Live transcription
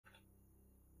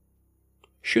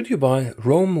Should you buy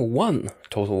Rome 1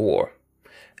 Total War?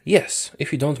 Yes,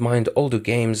 if you don't mind older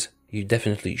games, you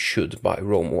definitely should buy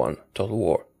Rome 1 Total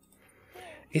War.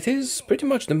 It is pretty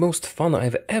much the most fun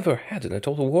I've ever had in a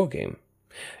Total War game.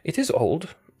 It is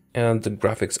old, and the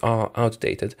graphics are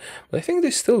outdated, but I think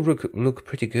they still look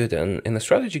pretty good, and in a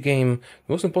strategy game,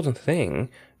 the most important thing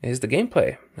is the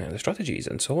gameplay, and the strategies,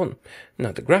 and so on,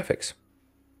 not the graphics.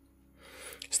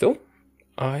 Still,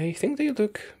 I think they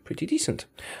look pretty decent.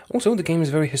 Also, the game is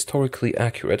very historically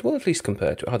accurate, well, at least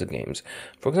compared to other games.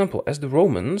 For example, as the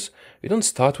Romans, we don't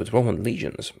start with Roman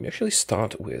legions. We actually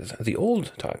start with the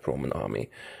old type Roman army,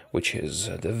 which is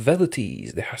the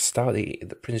Velites, the Hastati,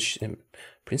 the Principes,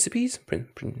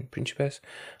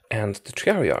 and the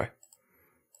Triarii,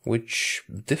 which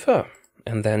differ.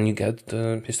 And then you get,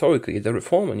 historically, the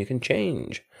Reform, and you can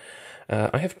change.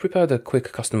 I have prepared a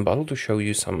quick custom battle to show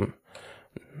you some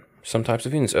types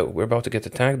of units. Oh, we're about to get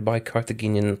attacked by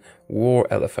Carthaginian war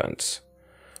elephants.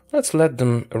 Let's let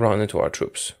them run into our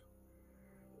troops.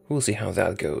 We'll see how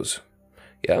that goes.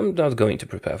 Yeah, I'm not going to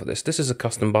prepare for this. This is a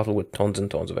custom battle with tons and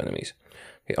tons of enemies.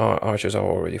 Our archers are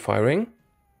already firing.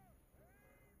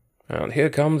 And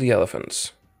here come the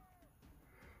elephants.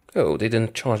 Oh, they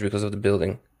didn't charge because of the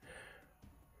building.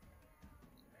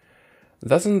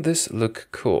 Doesn't this look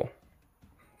cool?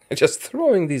 Just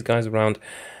throwing these guys around,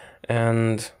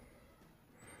 and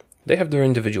they have their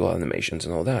individual animations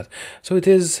and all that. So it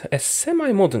is a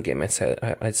semi-modern game, I'd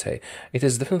say. It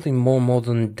is definitely more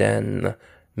modern than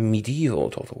medieval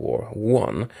Total War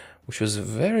 1, which was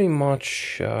very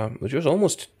much, which was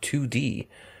almost 2D,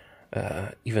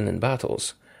 even in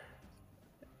battles.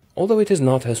 Although it is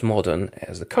not as modern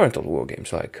as the current Total War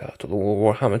games, like Total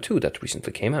War Warhammer 2 that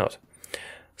recently came out.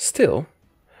 Still,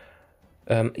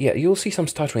 yeah, you'll see some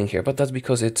stuttering here, but that's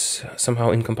because it's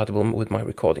somehow incompatible with my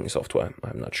recording software.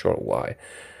 I'm not sure why.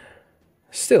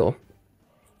 Still,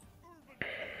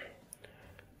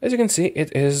 as you can see,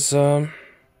 it is, the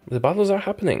battles are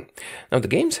happening. Now, the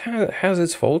game has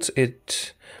its faults,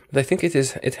 but I think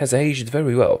it has aged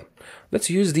very well. Let's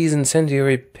use these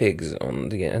incendiary pigs on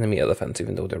the enemy elephants,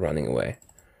 even though they're running away.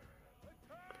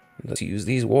 Let's use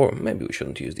these maybe we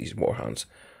shouldn't use these warhounds.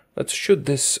 Let's shoot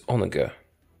this onager,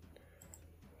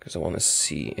 because I want to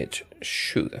see it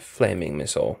shoot a flaming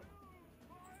missile.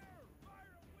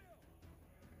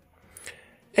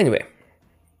 Anyway.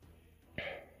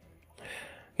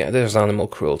 Yeah, there's animal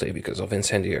cruelty because of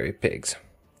incendiary pigs.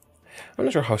 I'm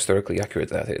not sure how historically accurate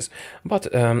that is. But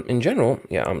in general,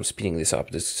 yeah, I'm speeding this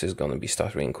up. This is going to be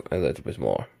stuttering a little bit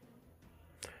more.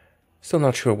 Still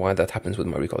not sure why that happens with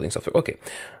my recording software. Okay,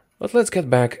 but let's get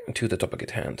back to the topic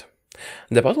at hand.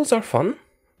 The battles are fun.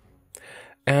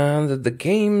 And the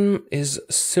game is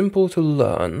simple to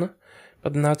learn,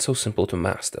 but not so simple to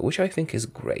master, which I think is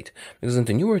great. Because in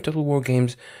the newer Total War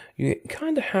games, you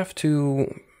kind of have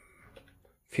to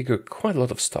figure quite a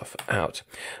lot of stuff out.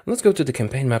 Let's go to the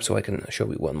campaign map so I can show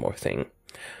you one more thing.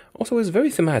 Also, it's very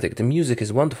thematic. The music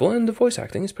is wonderful, and the voice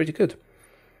acting is pretty good.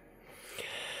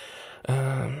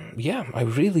 Yeah, I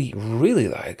really, really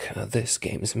like this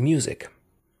game's music.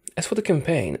 As for the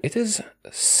campaign, it is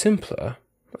simpler.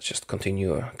 Let's just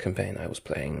continue a campaign I was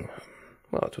playing.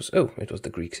 Well, it was the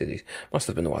Greek cities. Must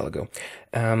have been a while ago.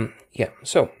 Yeah,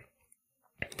 so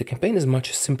the campaign is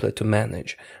much simpler to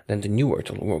manage than the newer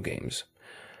Total War games,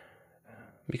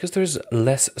 because there's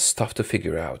less stuff to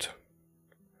figure out.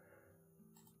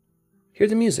 Hear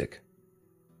the music.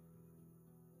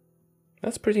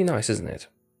 That's pretty nice, isn't it?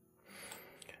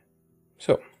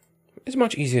 So, it's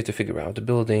much easier to figure out. The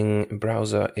building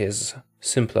browser is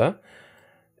simpler,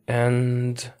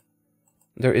 and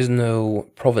there is no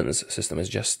province system, it's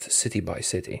just city by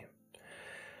city.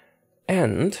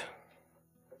 And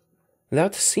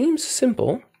that seems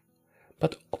simple,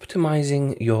 but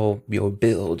optimizing your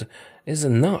build is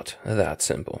not that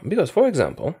simple. Because, for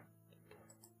example,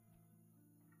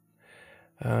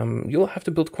 you'll have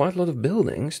to build quite a lot of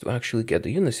buildings to actually get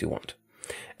the units you want.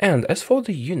 And as for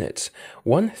the units,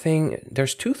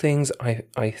 there's two things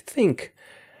I think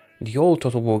the old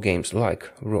Total War games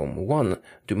like Rome 1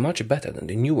 do much better than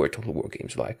the newer Total War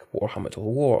games like Warhammer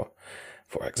Total War,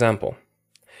 for example.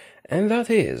 And that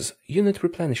is unit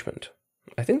replenishment.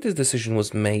 I think this decision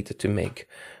was made to make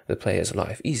the player's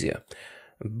life easier,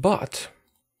 but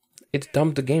it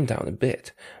dumbed the game down a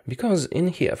bit, because in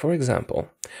here, for example,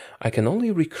 I can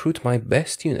only recruit my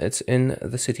best units in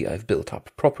the city I've built up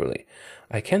properly.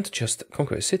 I can't just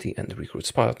conquer a city and recruit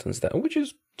Spartans there, which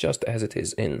is just as it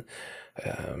is in,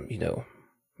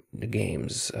 the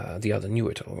games, the other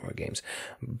newer Total War games.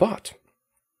 But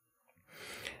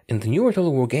in the newer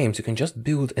Total War games, you can just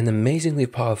build an amazingly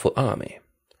powerful army.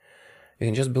 You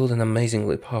can just build an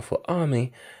amazingly powerful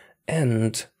army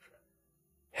and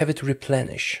have it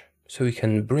replenish. So you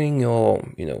can bring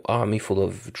your, army full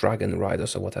of dragon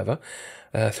riders or whatever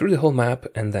through the whole map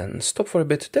and then stop for a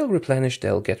bit. They'll replenish,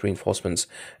 they'll get reinforcements,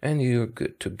 and you're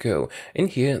good to go. In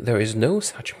here, there is no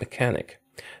such mechanic.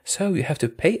 So you have to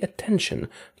pay attention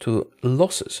to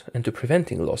losses and to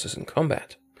preventing losses in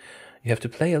combat. You have to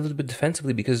play a little bit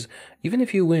defensively because even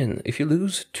if you win, if you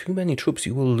lose too many troops,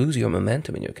 you will lose your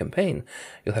momentum in your campaign.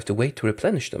 You'll have to wait to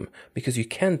replenish them because you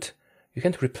can't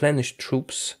replenish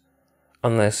troops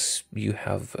unless you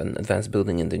have an advanced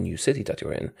building in the new city that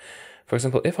you're in. For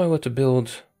example, if I were to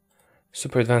build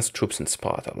super advanced troops in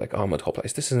Sparta, like armored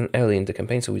hoplites, this is an early in the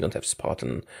campaign, so we don't have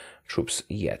Spartan troops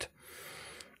yet.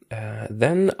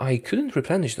 Then I couldn't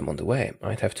replenish them on the way.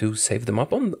 I'd have to save them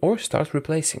up or start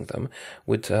replacing them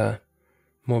with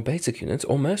more basic units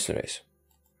or mercenaries.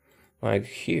 Like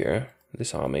here,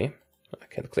 this army, I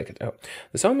can't click it out.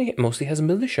 This army mostly has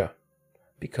militia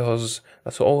because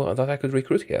that's all that I could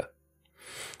recruit here.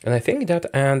 And I think that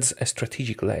adds a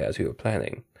strategic layer to your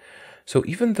planning. So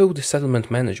even though the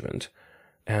settlement management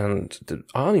and the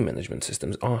army management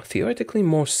systems are theoretically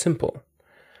more simple,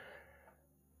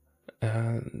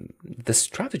 the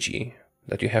strategy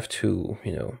that you have to,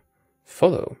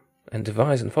 follow and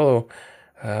devise and follow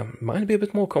might be a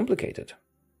bit more complicated.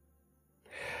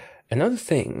 Another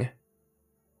thing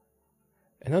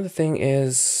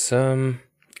is,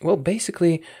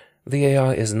 basically, the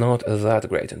AI is not that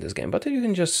great in this game, but you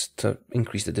can just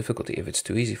increase the difficulty if it's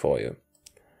too easy for you.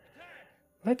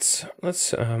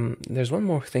 There's one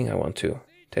more thing I want to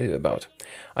tell you about.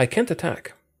 I can't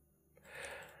attack.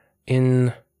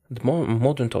 In the more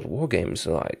modern Total War games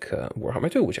like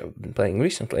Warhammer 2, which I've been playing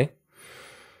recently,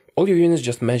 all your units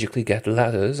just magically get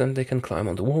ladders and they can climb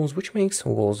on the walls, which makes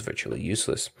walls virtually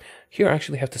useless. Here I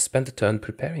actually have to spend a turn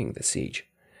preparing the siege.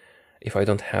 If I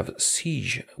don't have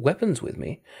siege weapons with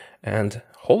me, and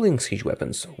holding siege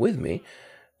weapons with me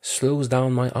slows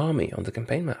down my army on the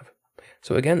campaign map.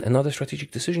 So again, another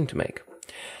strategic decision to make.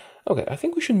 Okay, I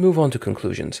think we should move on to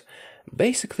conclusions.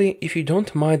 Basically, if you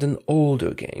don't mind an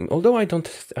older game, although I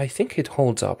think it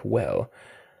holds up well,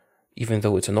 even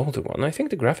though it's an older one, I think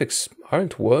the graphics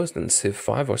aren't worse than Civ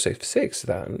 5 or Civ 6,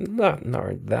 that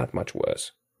aren't that much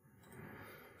worse.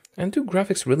 And do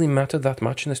graphics really matter that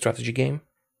much in a strategy game?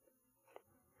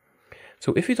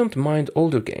 So if you don't mind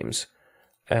older games,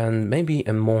 and maybe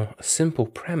a more simple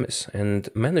premise and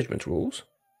management rules,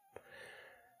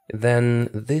 then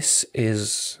this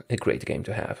is a great game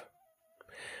to have.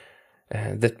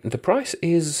 The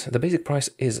basic price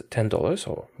is $10,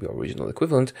 or your original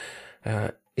equivalent.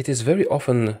 It is very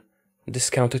often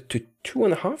discounted to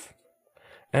 $2.50,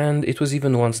 and it was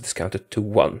even once discounted to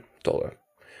 $1.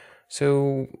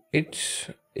 So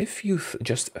if you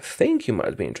just think you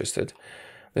might be interested,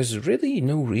 there's really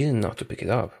no reason not to pick it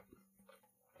up.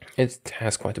 It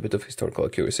has quite a bit of historical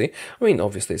accuracy. I mean,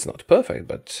 obviously it's not perfect,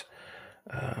 but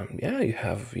you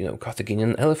have,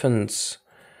 Carthaginian elephants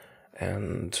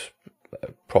and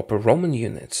proper Roman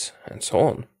units and so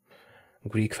on.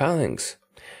 Greek phalanx.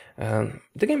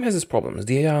 The game has its problems.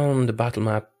 The AI on the battle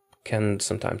map can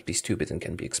sometimes be stupid and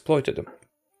can be exploited.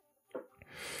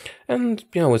 And,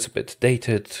 it's a bit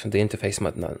dated, the interface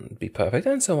might not be perfect,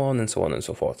 and so on and so on and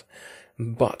so forth.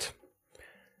 But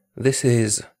this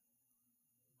is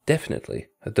definitely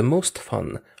the most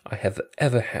fun I have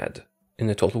ever had in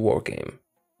a Total War game.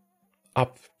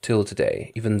 Up till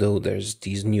today, even though there's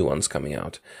these new ones coming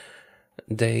out.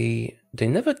 They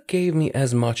never gave me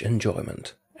as much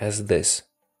enjoyment as this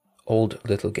old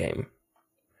little game.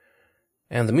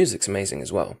 And the music's amazing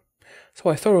as well. So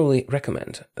I thoroughly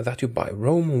recommend that you buy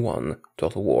Rome 1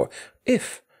 Total War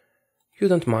if you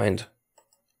don't mind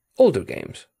older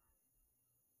games.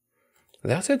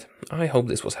 That's it. I hope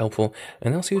this was helpful,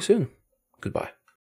 and I'll see you soon. Goodbye.